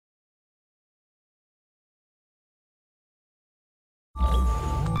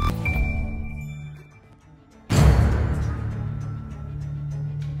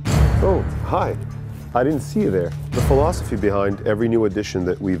Oh, hi. I didn't see you there. The philosophy behind every new addition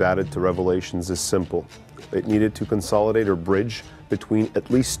that we've added to Revelations is simple. It needed to consolidate or bridge between at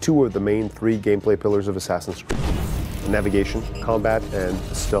least two of the main three gameplay pillars of Assassin's Creed: navigation, combat, and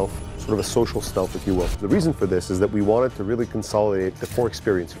stealth, sort of a social stealth, if you will. The reason for this is that we wanted to really consolidate the core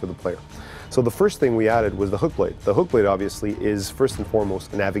experience for the player. So the first thing we added was the hook blade. The hook blade obviously is first and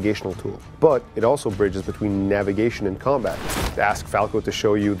foremost a navigational tool, but it also bridges between navigation and combat. Ask Falco to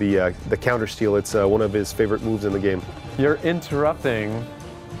show you the counter steal. It's one of his favorite moves in the game. You're interrupting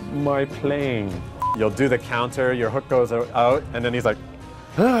my playing. You'll do the counter, your hook goes out, and then he's like,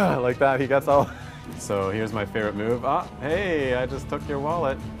 ah, like that, he gets all... So here's my favorite move. Ah, hey, I just took your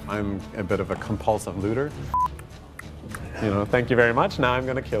wallet. I'm a bit of a compulsive looter. You know, thank you very much, now I'm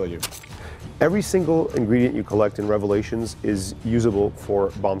gonna kill you. Every single ingredient you collect in Revelations is usable for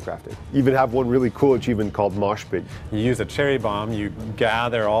bomb crafting. You even have one really cool achievement called Mosh Pit. You use a cherry bomb, you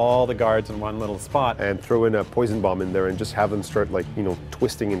gather all the guards in one little spot. And throw in a poison bomb in there and just have them start, like, you know,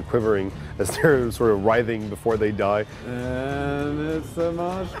 twisting and quivering as they're sort of writhing before they die. And it's a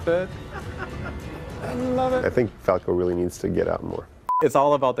mosh pit. I love it. I think Falco really needs to get out more. It's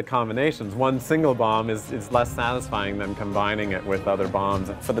all about the combinations. One single bomb is less satisfying than combining it with other bombs.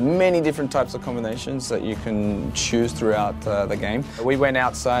 For the many different types of combinations that you can choose throughout the game. We went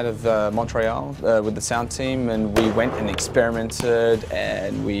outside of Montreal with the sound team, and we went and experimented,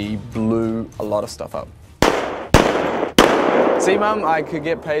 and we blew a lot of stuff up. See, Mum, I could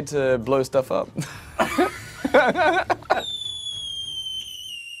get paid to blow stuff up.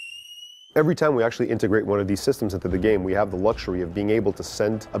 Every time we actually integrate one of these systems into the game, we have the luxury of being able to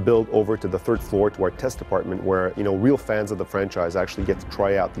send a build over to the third floor to our test department where, you know, real fans of the franchise actually get to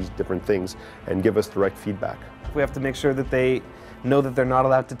try out these different things and give us direct feedback. We have to make sure that they know that they're not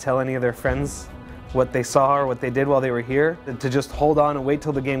allowed to tell any of their friends what they saw or what they did while they were here, to just hold on and wait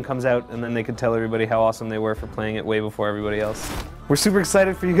till the game comes out, and then they can tell everybody how awesome they were for playing it way before everybody else. We're super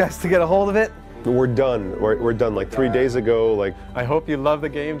excited for you guys to get a hold of it. We're done. We're done. Like 3 days ago, like... I hope you love the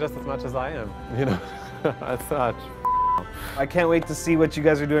game just as much as I am, you know, as such. I can't wait to see what you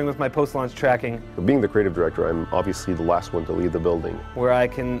guys are doing with my post-launch tracking. Being the creative director, I'm obviously the last one to leave the building. Where I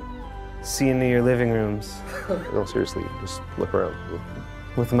can see into your living rooms. No, seriously, just look around.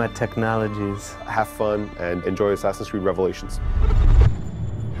 With my technologies. Have fun and enjoy Assassin's Creed Revelations.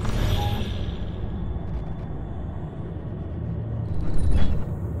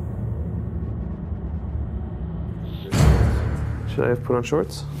 Should I have put on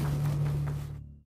shorts?